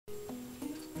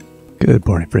Good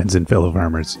morning, friends and fellow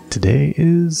farmers. Today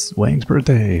is Wang's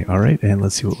birthday. Alright, and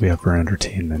let's see what we have for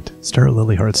entertainment. Star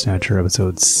Lily Heartsnatcher,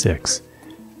 episode 6.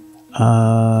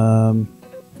 No,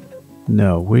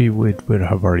 we would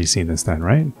have already seen this then,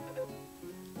 right?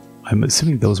 I'm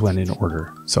assuming those went in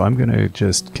order, so I'm gonna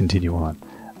just continue on.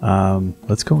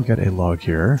 Let's go and get a log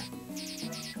here.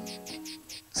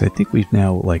 So I think we've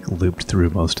now, like, looped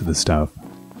through most of the stuff.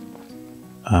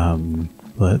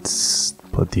 Let's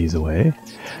put these away.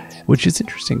 Which is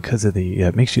interesting because of the,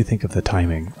 it makes you think of the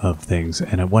timing of things,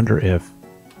 and I wonder if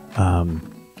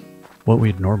what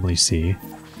we'd normally see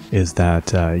is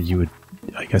that you would,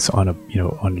 I guess, on a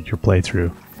on your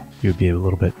playthrough, you would be a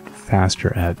little bit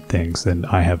faster at things than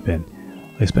I have been,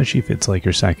 especially if it's like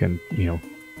your second,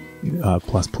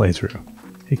 plus playthrough.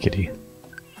 Hey, kitty.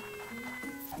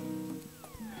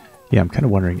 Yeah, I'm kind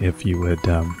of wondering if you would.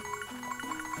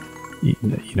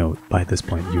 By this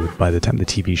point, by the time the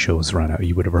TV show was run out,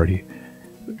 you would have already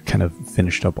kind of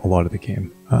finished up a lot of the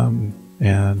game.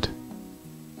 And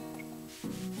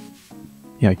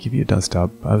yeah, give you a dust up.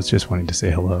 I was just wanting to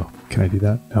say hello. Can I do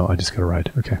that? No, I just got a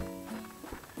ride. Okay.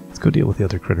 Let's go deal with the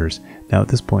other critters. Now, at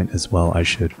this point as well, I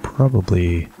should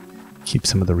probably keep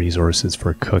some of the resources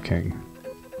for cooking.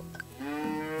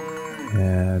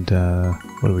 And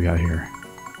what do we got here?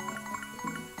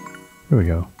 There we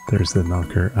go. There's the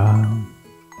milker.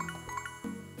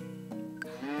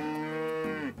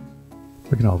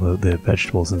 Look at all the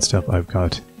vegetables and stuff I've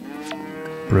got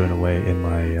brewing away in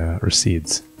my, or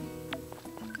seeds.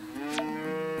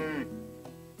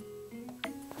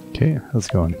 Okay, how's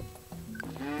it going?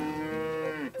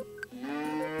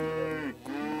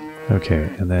 Okay,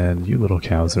 and then you little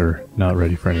cows are not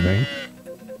ready for anything.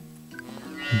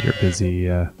 And you're busy,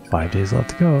 5 days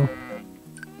left to go.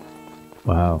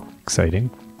 Wow, exciting.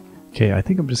 Okay, I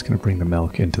think I'm just going to bring the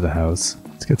milk into the house.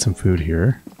 Let's get some food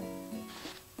here.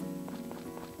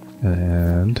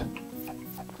 And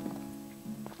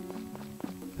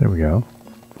there we go.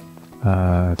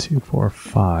 2, 4,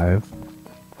 5,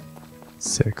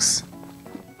 6.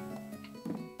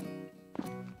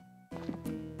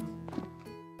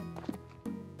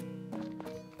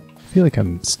 I feel like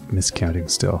I'm miscounting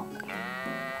still.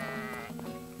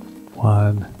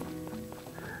 1,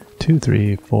 2,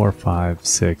 3, 4, 5,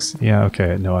 6. Yeah,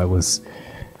 okay. No, I was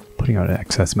putting out an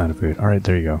excess amount of food. Alright,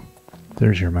 there you go.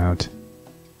 There's your amount.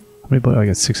 How many bushels? I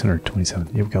got 627.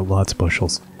 Yeah, we've got lots of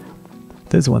bushels.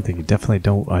 There's one thing. You definitely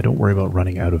don't... I don't worry about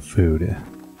running out of food.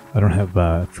 I don't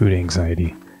have food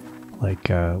anxiety like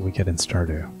we get in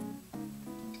Stardew.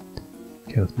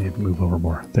 Okay, let's maybe move over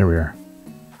more. There we are.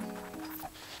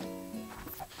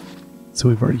 So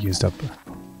we've already used up...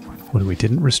 When we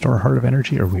didn't restore Heart of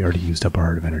Energy, or we already used up our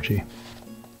Heart of Energy?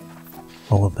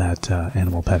 All of that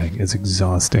animal petting is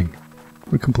exhausting.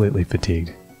 We're completely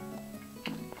fatigued.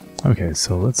 Okay,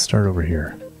 so let's start over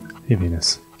here. Hey,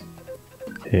 Venus.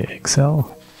 Hey,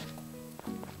 Excel.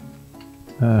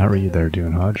 How are you there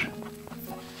doing, Hodge?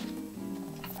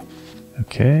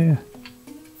 Okay.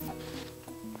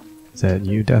 Is that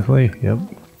you, Deathly? Yep.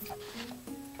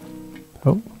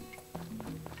 Oh.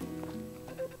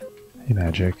 Hey,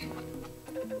 Magic.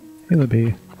 Hey,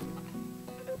 Libby.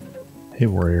 Hey,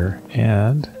 Warrior.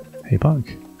 And hey,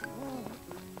 Punk.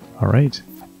 Alright.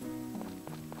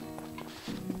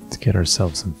 Let's get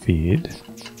ourselves some feed.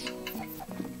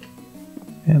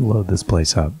 And load this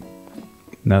place up.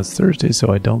 Now, it's Thursday,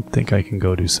 so I don't think I can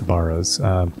go to Sabara's.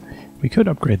 We could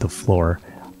upgrade the floor.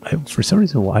 For some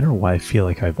reason, I don't know why I feel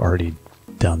like I've already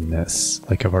done this.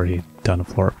 Like I've already done a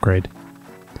floor upgrade.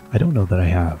 I don't know that I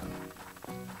have.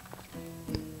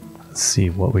 Let's see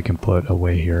what we can put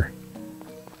away here.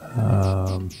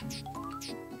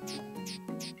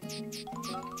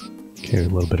 Okay, a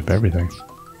little bit of everything.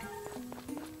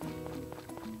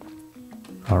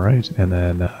 Alright, and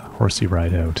then horsey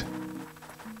ride out.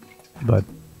 But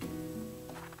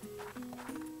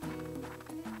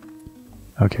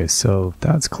okay, so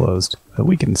that's closed.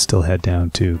 We can still head down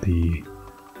to the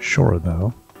shore,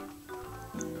 though.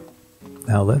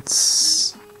 Now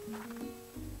let's...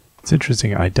 It's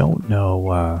interesting, I don't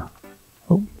know,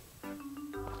 oh.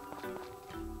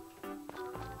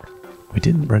 We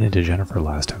didn't run into Jennifer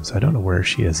last time, so I don't know where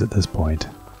she is at this point.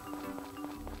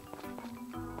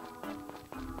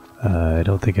 I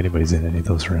don't think anybody's in any of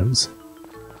those rooms.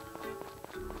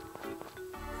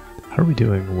 How are we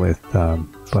doing with,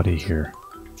 Buddy here?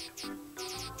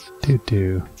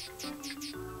 Doo-doo.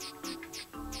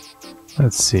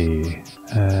 Let's see,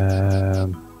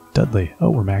 Dudley. Oh,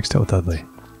 we're maxed out with Dudley.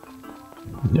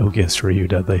 No gifts for you,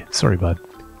 Dudley. Sorry, bud.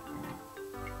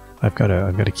 I've got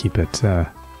to keep it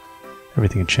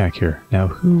everything in check here. Now,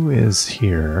 who is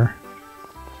here?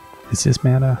 Is this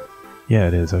Mana? Yeah,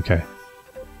 it is. Okay.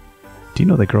 Do you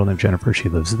know that girl named Jennifer? She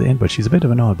lives at the inn, but she's a bit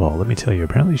of an oddball, let me tell you.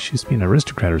 Apparently she's been an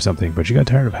aristocrat or something, but she got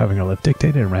tired of having her life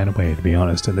dictated and ran away, to be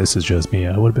honest, and this is just me.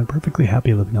 I would have been perfectly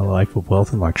happy living a life of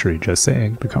wealth and luxury, just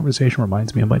saying. The conversation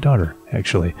reminds me of my daughter,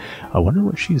 actually. I wonder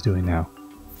what she's doing now.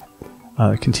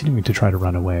 Continuing to try to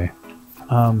run away.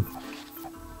 I'll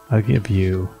give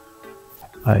you...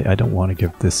 I don't want to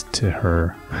give this to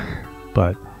her,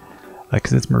 but...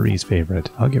 because it's Marie's favorite,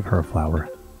 I'll give her a flower.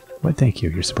 Why, thank you.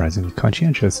 You're surprisingly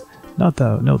conscientious. No,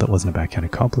 that wasn't a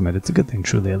backhanded compliment. It's a good thing,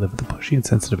 truly. I live with a pushy and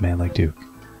sensitive man like Duke.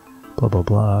 Blah, blah,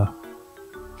 blah.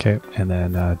 Okay, and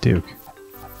then Duke.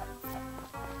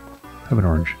 Have an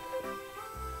orange.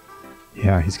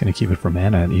 Yeah, he's going to keep it for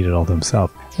Mana and eat it all to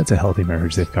himself. That's a healthy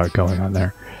marriage they've got going on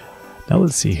there. Now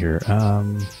let's see here.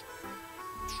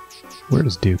 Where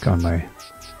is Duke on my...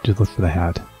 Just look for the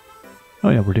hat. Oh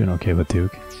yeah, we're doing okay with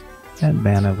Duke. And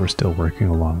Mana we're still working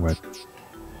along with.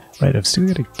 Right, I've still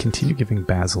got to continue giving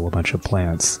Basil a bunch of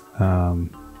plants.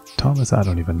 Thomas, I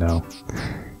don't even know.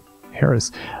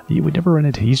 Harris, you would never run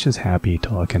into... He's just happy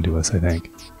talking to us, I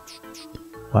think.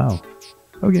 Wow.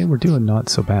 Okay, we're doing not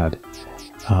so bad.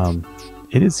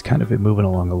 It is kind of moving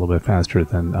along a little bit faster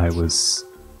than I was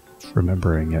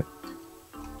remembering it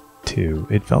to.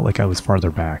 It felt like I was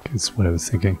farther back, is what I was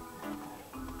thinking.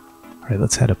 Alright,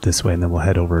 let's head up this way and then we'll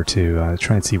head over to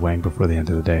try and see Wang before the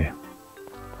end of the day.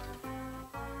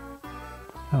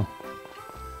 Oh.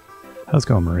 How's it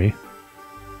going, Marie?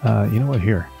 You know what?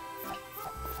 Here.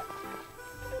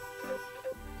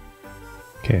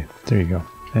 Okay, there you go.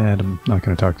 And I'm not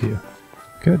going to talk to you.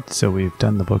 Good, so we've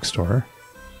done the bookstore.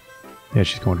 Yeah,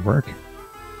 she's going to work.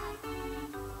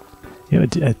 You know,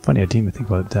 it's funny, I didn't even think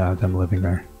about them living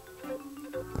there.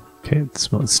 Okay,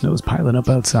 the snow's piling up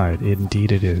outside.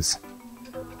 Indeed it is.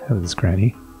 Hello, this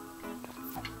Granny.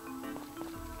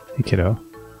 Hey, kiddo.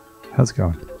 How's it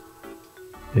going?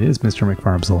 It is Mr.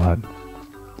 McFarm's-a-lot.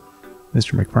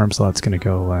 Mr. McFarm's-a-lot's gonna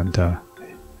go and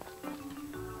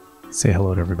say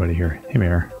hello to everybody here. Hey,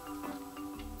 Mayor.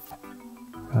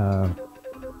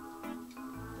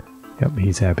 Yep,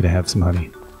 he's happy to have some honey.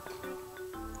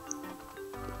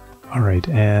 Alright,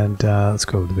 and let's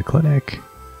go to the clinic.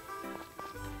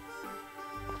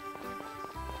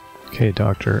 Okay,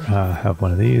 doctor, have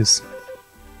one of these.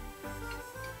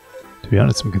 To be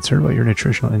honest, I'm concerned about your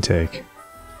nutritional intake.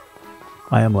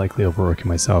 I am likely overworking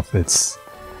myself. It's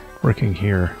working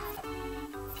here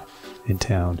in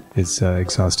town is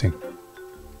exhausting.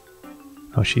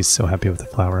 Oh, she's so happy with the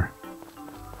flower.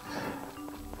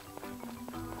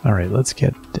 Alright, let's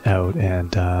get out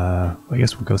and I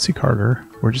guess we'll go see Carter.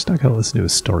 We're just not going to listen to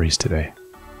his stories today.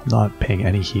 I'm not paying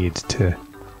any heed to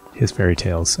his fairy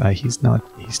tales. He's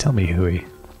telling me hooey.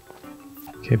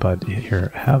 Okay, bud,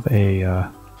 here, have a...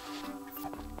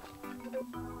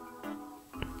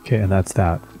 Okay, and that's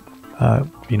that.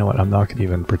 You know what, I'm not going to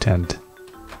even pretend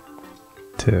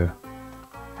to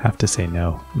have to say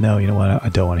no. No, you know what, I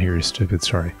don't want to hear your stupid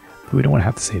story. But we don't want to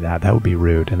have to say that. That would be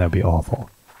rude, and that would be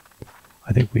awful.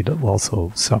 I think we'd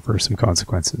also suffer some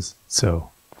consequences,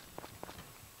 so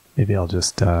maybe I'll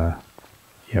just, yeah,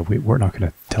 we're not going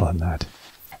to tell him that.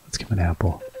 Let's give him an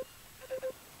apple.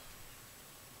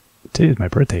 Today is my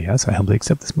birthday, yes, I humbly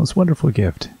accept this most wonderful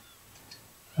gift.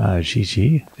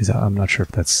 Gigi? I'm not sure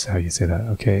if that's how you say that.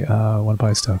 Okay, want to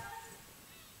buy stuff.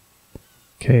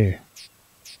 Okay.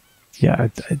 Yeah,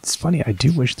 it's funny, I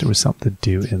do wish there was something to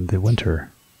do in the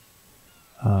winter.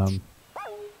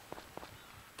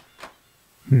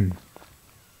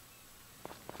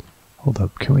 Hold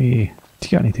up, can we... Do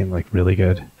you got anything, like, really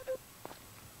good?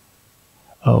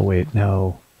 Oh, wait,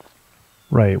 no.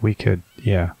 Right, we could,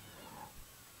 yeah.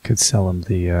 Could sell him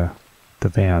the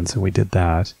vans, and we did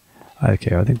that.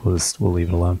 Okay, I think we'll leave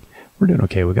it alone. We're doing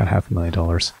okay, we got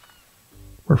 $500,000.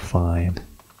 We're fine.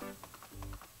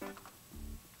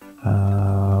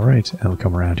 Alright, and we'll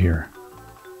come around here.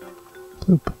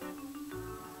 Bloop.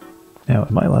 Now,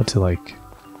 am I allowed to, like...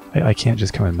 I can't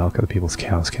just come and milk other people's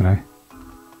cows, can I?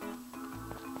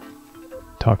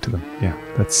 Talk to them. Yeah,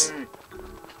 that's...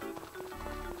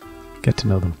 Get to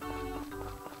know them.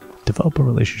 Develop a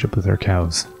relationship with their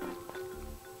cows.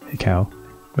 Hey, cow.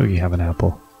 Oh, you have an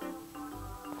apple.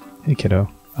 Hey, kiddo.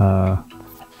 Have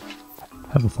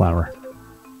a flower.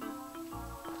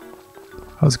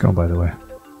 How's it going, by the way?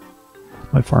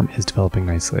 My farm is developing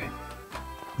nicely.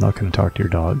 I'm not going to talk to your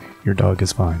dog. Your dog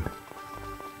is fine.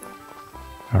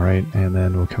 Alright, and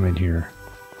then we'll come in here.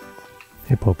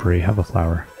 Hey, Potpourri, have a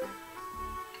flower.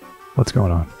 What's going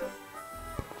on?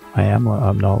 I'm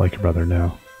not like your brother,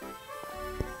 no.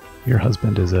 Your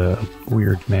husband is a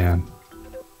weird man.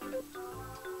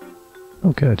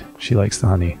 Oh, good. She likes the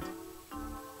honey.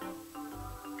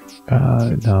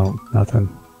 No, nothing.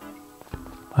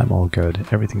 I'm all good.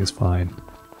 Everything is fine.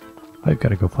 I've got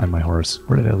to go find my horse.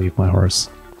 Where did I leave my horse?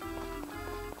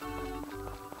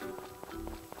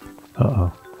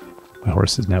 Uh-oh. My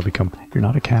horse has now become... You're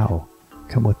not a cow.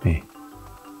 Come with me.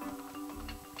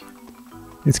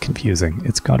 It's confusing.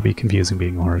 It's got to be confusing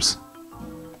being a horse.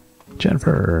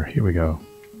 Jennifer, here we go.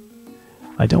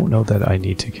 I don't know that I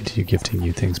need to continue gifting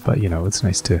you things, but, you know, it's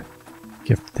nice to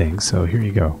gift things, so here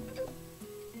you go.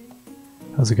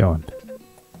 How's it going?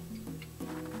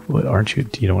 What, aren't you...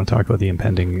 You don't want to talk about the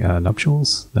impending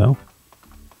nuptials? No?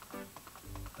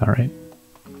 Alright.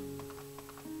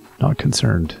 Not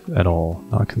concerned at all.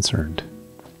 Not concerned.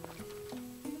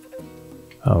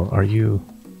 Oh, are you...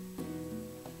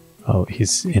 Oh,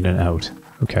 he's in and out.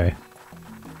 Okay.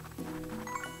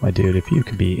 My dude, if you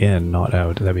could be in, not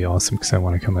out, that'd be awesome, because I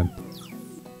want to come in.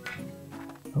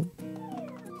 Oh.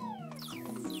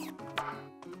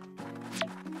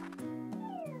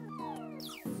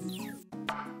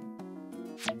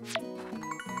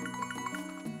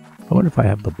 I wonder if I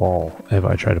have the ball, if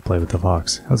I try to play with the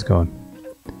fox. How's it going?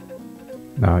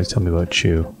 No, he's telling me about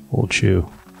Chew. Old Chew.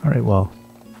 Alright, well.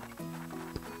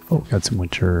 Oh, got some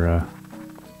winter,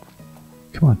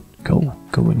 Come on,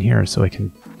 go in here so I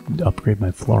can upgrade my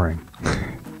flooring.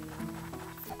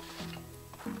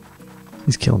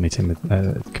 He's killing me, Tim.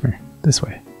 Come here. This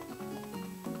way.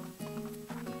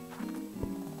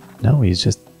 No, he's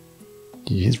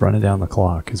running down the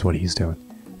clock is what he's doing.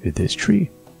 Is this tree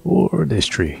or this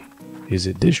tree? Is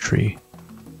it this tree?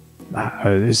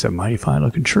 This is a mighty fine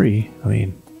looking tree. I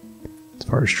mean, as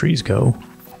far as trees go.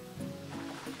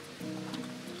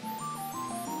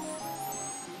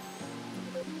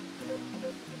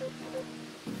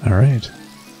 Alright.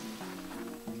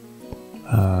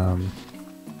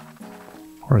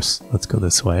 Horse, let's go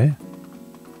this way.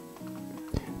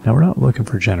 Now we're not looking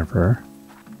for Jennifer.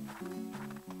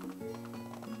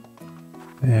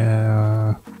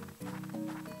 Yeah.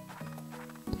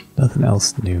 Nothing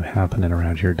else new happening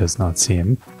around here, does not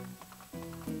seem.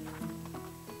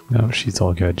 No, she's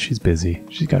all good. She's busy.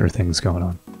 She's got her things going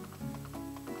on.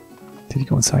 Did he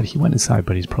go inside? He went inside,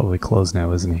 but he's probably closed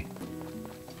now, isn't he?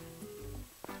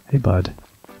 Hey, bud.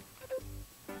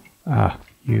 Ah,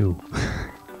 you.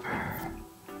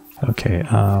 Okay,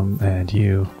 and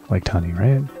you liked honey,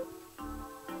 right?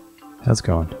 How's it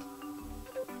going?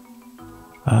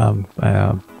 I'm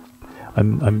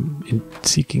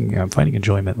finding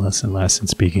enjoyment less and less in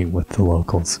speaking with the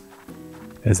locals,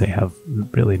 as they have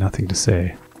really nothing to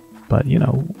say. But, you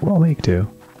know, we'll make do.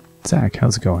 Zach,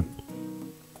 how's it going?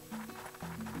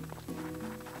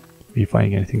 Are you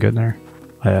finding anything good in there?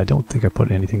 I don't think I put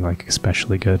anything, like,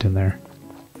 especially good in there.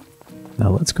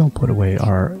 Now let's go put away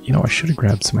our... You know, I should have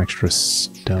grabbed some extra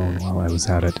stone while I was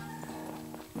at it.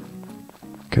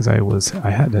 Because I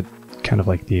had it kind of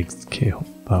like the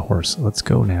horse. Let's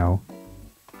go now.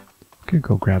 I'm gonna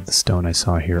go grab the stone I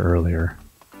saw here earlier.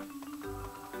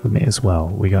 We may as well.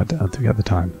 We got the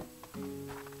time.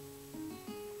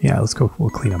 Yeah, let's go. We'll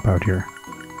clean up out here.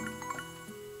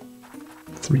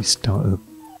 3 stone,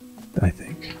 I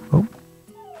think. Oh.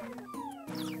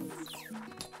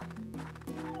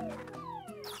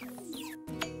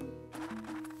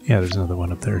 Yeah, there's another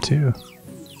one up there too.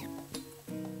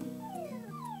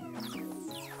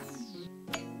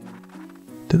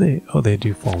 Do they? Oh, they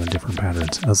do fall in different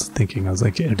patterns. I was thinking, I was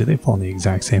like, yeah, do they fall in the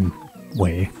exact same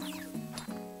way?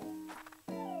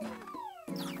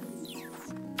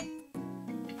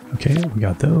 Okay, we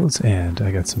got those, and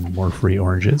I got some more free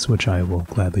oranges, which I will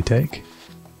gladly take.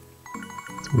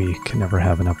 We can never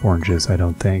have enough oranges, I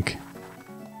don't think.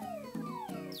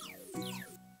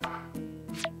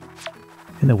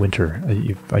 In the winter,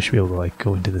 I should be able to, like,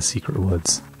 go into the secret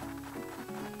woods.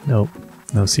 Nope,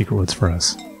 no secret woods for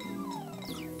us.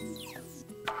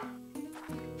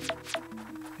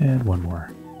 And one more.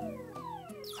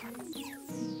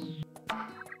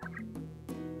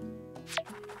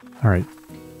 Alright.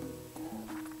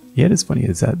 Yeah, it's funny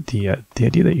is that the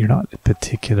idea that you're not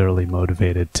particularly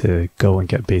motivated to go and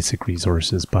get basic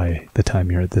resources by the time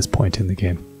you're at this point in the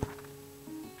game.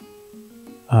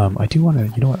 I do want to,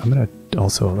 you know what, I'm going to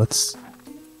also, let's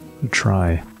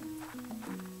try.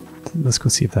 Let's go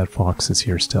see if that fox is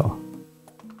here still.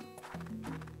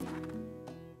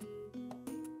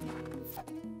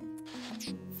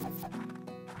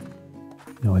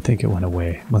 No, I think it went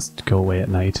away. It must go away at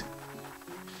night.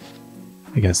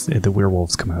 I guess the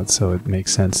werewolves come out, so it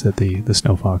makes sense that the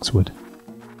snow fox would.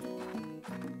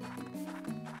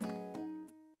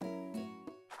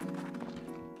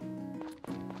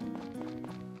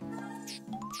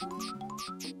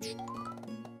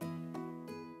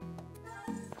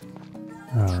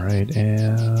 Alright,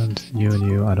 and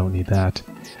you, I don't need that.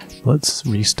 Let's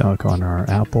restock on our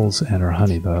apples and our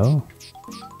honey though.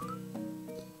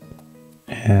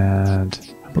 And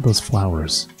how about those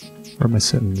flowers? Where am I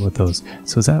sitting with those?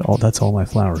 So is that all? That's all my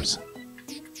flowers.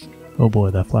 Oh boy,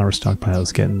 that flower stockpile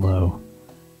is getting low.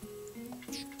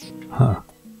 Huh.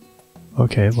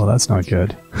 Okay, well that's not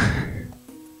good.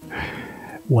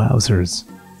 Wowzers.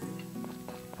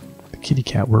 The kitty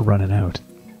cat, we're running out.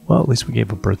 Well, at least we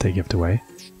gave a birthday gift away.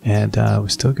 And we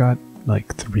still got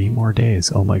like 3 more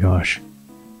days. Oh my gosh.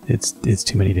 It's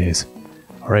too many days.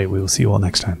 Alright, we will see you all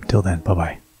next time. Till then,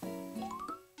 bye-bye.